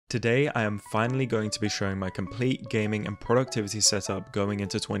Today I am finally going to be showing my complete gaming and productivity setup going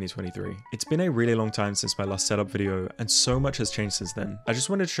into 2023. It's been a really long time since my last setup video and so much has changed since then. I just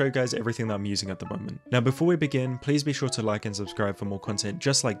wanted to show you guys everything that I'm using at the moment. Now before we begin, please be sure to like and subscribe for more content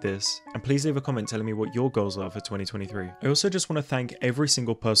just like this, and please leave a comment telling me what your goals are for 2023. I also just want to thank every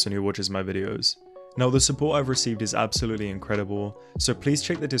single person who watches my videos. Now the support I've received is absolutely incredible, so please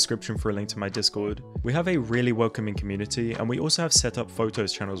check the description for a link to my Discord. We have a really welcoming community and we also have set up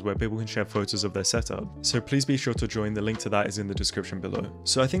photos channels where people can share photos of their setup, so please be sure to join. The link to that is in the description below.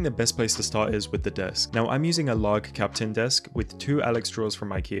 So I think the best place to start is with the desk. Now I'm using a Larg Captain desk with 2 Alex drawers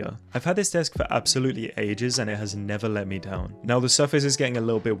from IKEA. I've had this desk for absolutely ages and it has never let me down. Now the surface is getting a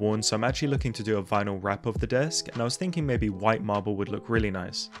little bit worn, so I'm actually looking to do a vinyl wrap of the desk, and I was thinking maybe white marble would look really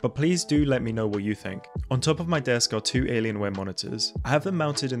nice. But please do let me know what you think. On top of my desk are 2 Alienware monitors. I have them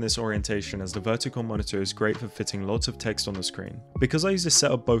mounted in this orientation as the vertical monitor is great for fitting lots of text on the screen. Because I use this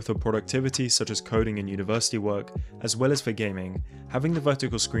setup both for productivity such as coding and university work, as well as for gaming, having the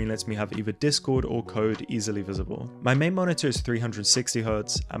vertical screen lets me have either Discord or code easily visible. My main monitor is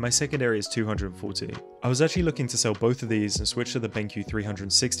 360Hz and my secondary is 240. I was actually looking to sell both of these and switch to the BenQ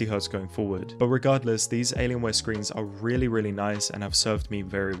 360Hz going forward, but regardless, these Alienware screens are really nice and have served me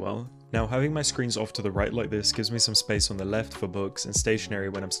very well. Now having my screens off to the right like this gives me some space on the left for books and stationery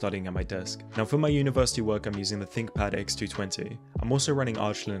when I'm studying at my desk. Now for my university work I'm using the ThinkPad X220. I'm also running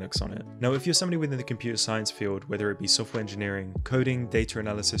Arch Linux on it. Now if you're somebody within the computer science field, whether it be software engineering, coding, data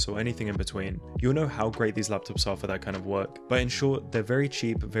analysis or anything in between, you'll know how great these laptops are for that kind of work. But in short, they're very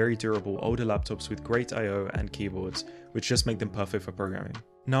cheap, very durable older laptops with great I/O and keyboards, which just make them perfect for programming.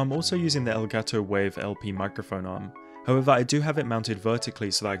 Now I'm also using the Elgato Wave LP microphone arm. However, I do have it mounted vertically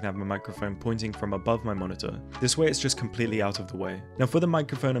so that I can have my microphone pointing from above my monitor. This way it's just completely out of the way. Now for the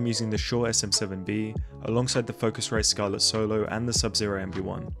microphone I'm using the Shure SM7B alongside the Focusrite Scarlett Solo and the Sub-Zero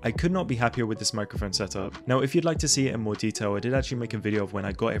MB1. I could not be happier with this microphone setup. Now if you'd like to see it in more detail, I did actually make a video of when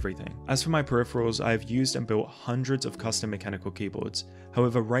I got everything. As for my peripherals, I have used and built hundreds of custom mechanical keyboards.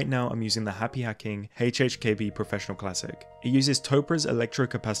 However, right now I'm using the Happy Hacking HHKB Professional Classic. It uses Topra's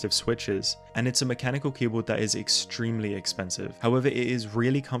electrocapacitive switches and it's a mechanical keyboard that is extremely expensive. However, it is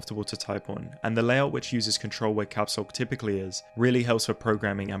really comfortable to type on, and the layout which uses control where caps lock typically is really helps for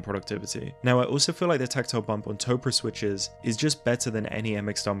programming and productivity. Now I also feel like the tactile bump on Topra switches is just better than any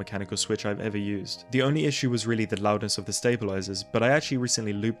MX style mechanical switch I've ever used. The only issue was really the loudness of the stabilizers, but I actually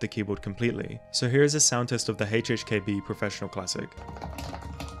recently looped the keyboard completely. So here is a sound test of the HHKB Professional Classic.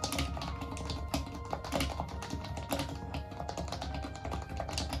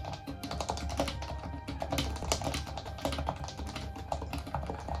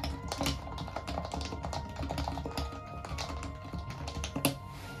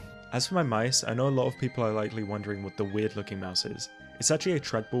 As for my mice, I know a lot of people are likely wondering what the weird looking mouse is. It's actually a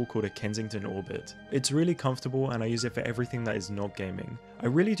trackball called a Kensington Orbit. It's really comfortable and I use it for everything that is not gaming. I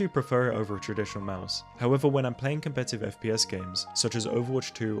really do prefer it over a traditional mouse. However, when I'm playing competitive FPS games, such as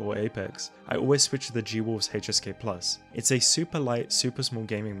Overwatch 2 or Apex, I always switch to the G-Wolves HSK Plus. It's a super light, super small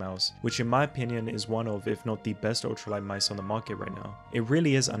gaming mouse, which in my opinion is one of, if not the best ultralight mice on the market right now. It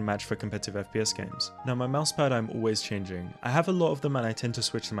really is unmatched for competitive FPS games. Now my mousepad I'm always changing. I have a lot of them and I tend to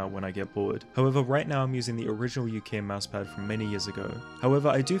switch them out when I get bored. However, right now I'm using the original UK mousepad from many years ago. However,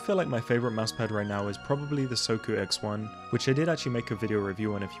 I do feel like my favorite mousepad right now is probably the Soku X1, which I did actually make a video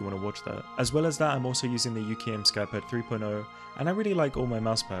review on if you want to watch that. As well as that, I'm also using the UKM Skypad 3.0, and I really like all my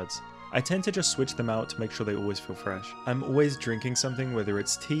mousepads. I tend to just switch them out to make sure they always feel fresh. I'm always drinking something, whether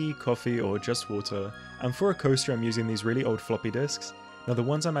it's tea, coffee, or just water, and for a coaster I'm using these really old floppy disks. Now the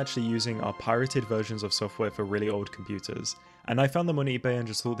ones I'm actually using are pirated versions of software for really old computers, and I found them on eBay and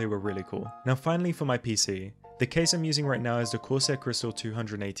just thought they were really cool. Now finally for my PC. The case I'm using right now is the Corsair Crystal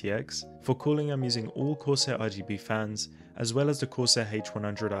 280X. For cooling I'm using all Corsair RGB fans, as well as the Corsair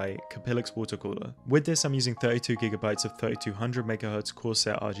H100i Capillix water cooler. With this I'm using 32GB of 3200MHz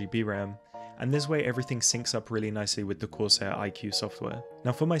Corsair RGB RAM, and this way everything syncs up really nicely with the Corsair iQ software.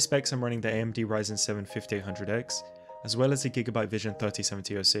 Now for my specs I'm running the AMD Ryzen 7 5800X, as well as the Gigabyte Vision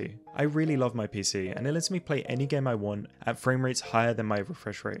 3070OC. I really love my PC and it lets me play any game I want at frame rates higher than my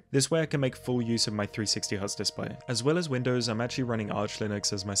refresh rate. This way I can make full use of my 360Hz display. As well as Windows, I'm actually running Arch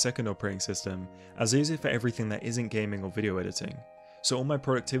Linux as my second operating system, as I use it for everything that isn't gaming or video editing. So all my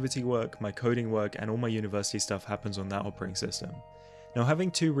productivity work, my coding work and all my university stuff happens on that operating system. Now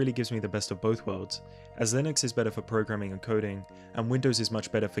having two really gives me the best of both worlds, as Linux is better for programming and coding, and Windows is much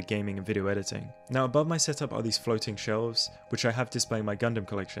better for gaming and video editing. Now above my setup are these floating shelves, which I have displaying my Gundam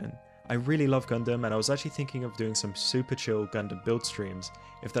collection. I really love Gundam, and I was actually thinking of doing some super chill Gundam build streams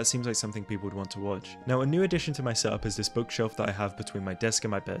if that seems like something people would want to watch. Now, a new addition to my setup is this bookshelf that I have between my desk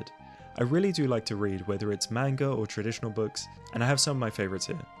and my bed. I really do like to read, whether it's manga or traditional books, and I have some of my favourites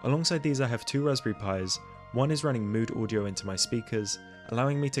here. Alongside these I have 2 Raspberry Pis. One is running Mood audio into my speakers,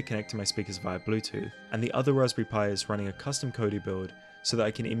 allowing me to connect to my speakers via Bluetooth, and the other Raspberry Pi is running a custom Kodi build so that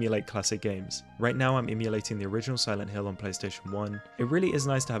I can emulate classic games. Right now I'm emulating the original Silent Hill on PlayStation 1. It really is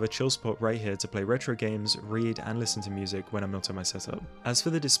nice to have a chill spot right here to play retro games, read and listen to music when I'm not at my setup. As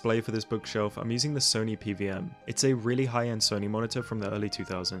for the display for this bookshelf, I'm using the Sony PVM. It's a really high-end Sony monitor from the early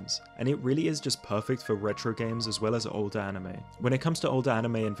 2000s, and it really is just perfect for retro games as well as older anime. When it comes to older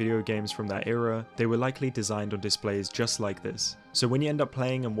anime and video games from that era, they were likely designed on displays just like this. So when you end up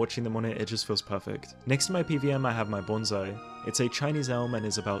playing and watching them on it just feels perfect. Next to my PVM I have my Bonsai. It's a Chinese elm and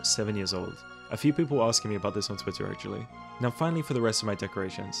is about 7 years old. A few people asking me about this on Twitter actually. Now finally for the rest of my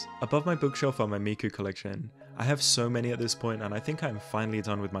decorations. Above my bookshelf are my Miku collection. I have so many at this point and I think I am finally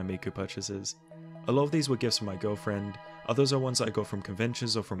done with my Miku purchases. A lot of these were gifts from my girlfriend, others are ones that I got from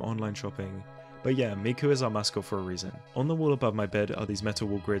conventions or from online shopping. But yeah, Miku is our mascot for a reason. On the wall above my bed are these metal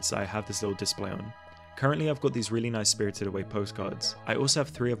wall grids that I have this little display on. Currently I've got these really nice Spirited Away postcards. I also have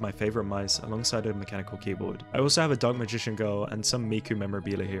 3 of my favourite mice alongside a mechanical keyboard. I also have a Dark Magician girl and some Miku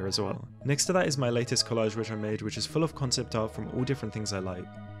memorabilia here as well. Next to that is my latest collage which I made, which is full of concept art from all different things I like.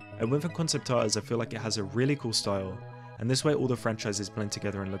 I went for concept art as I feel like it has a really cool style, and this way all the franchises blend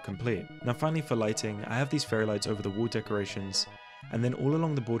together and look complete. Now finally for lighting, I have these fairy lights over the wall decorations, and then all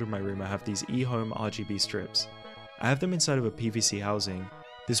along the border of my room I have these eHome RGB strips. I have them inside of a PVC housing.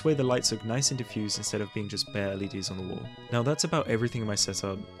 This way the lights look nice and diffused instead of being just bare LEDs on the wall. Now that's about everything in my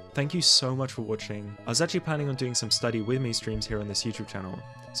setup. Thank you so much for watching. I was actually planning on doing some study with me streams here on this YouTube channel,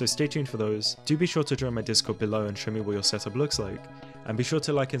 so stay tuned for those. Do be sure to join my Discord below and show me what your setup looks like, and be sure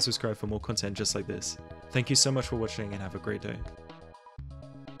to like and subscribe for more content just like this. Thank you so much for watching and have a great day.